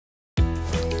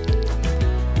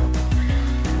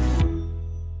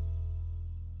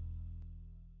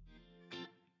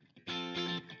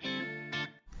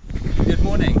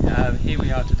morning. Here we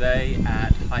are today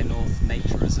at High North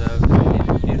Nature Reserve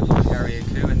in beautiful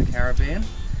Carriacou in the Caribbean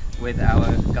with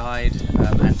our guide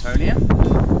Antonia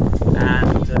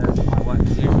and my wife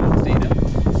as usual, Dina.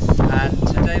 And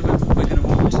today we're going to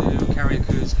walk to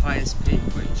Carriacou's highest peak,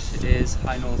 which is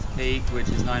High North Peak, which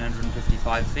is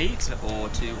 955 feet or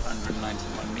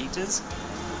 291 meters.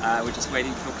 We're just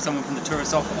waiting for someone from the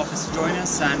tourist office to join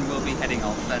us, and we'll be heading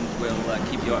off, and we'll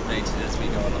keep you updated as we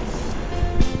go along.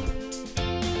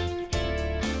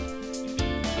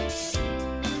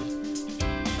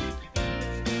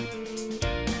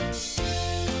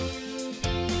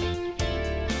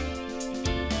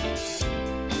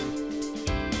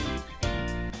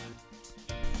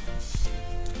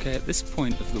 Okay, at this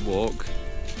point of the walk,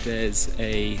 there's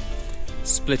a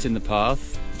split in the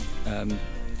path,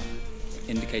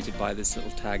 indicated by this little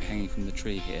tag hanging from the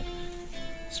tree here.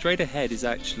 Straight ahead is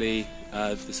actually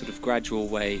the sort of gradual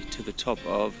way to the top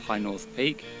of High North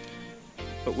Peak,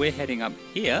 but we're heading up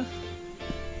here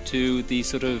to the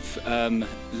sort of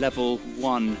level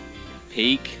 1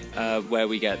 peak where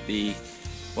we get the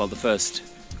first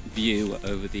view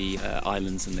over the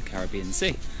islands and the Caribbean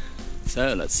Sea.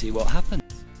 So let's see what happens.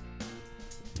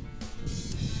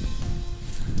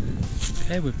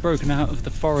 Okay, we've broken out of the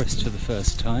forest for the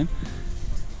first time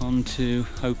onto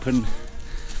open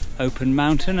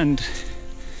mountain and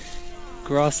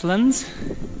grasslands.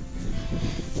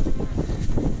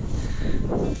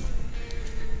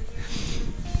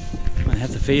 I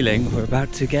have the feeling we're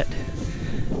about to get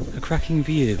a cracking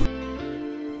view.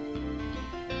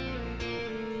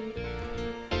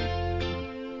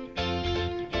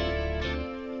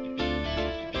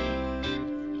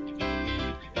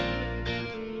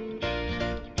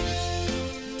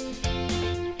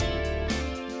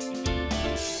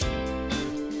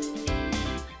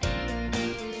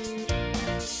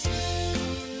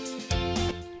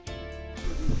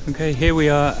 Okay, here we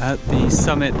are at the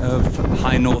summit of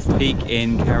High North Peak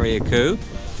in Carriacou.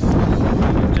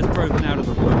 We've just broken out of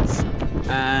the woods,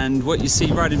 and what you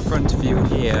see right in front of you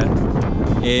here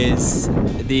is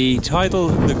the tidal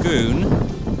lagoon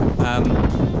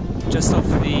just off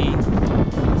the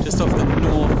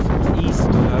northeast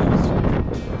coast,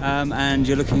 and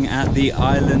you're looking at the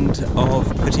island of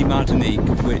Petit Martinique,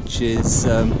 which is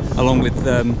along with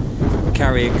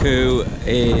Carriacou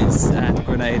and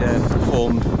Grenada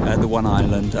form the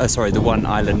one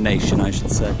island nation, I should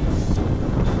say.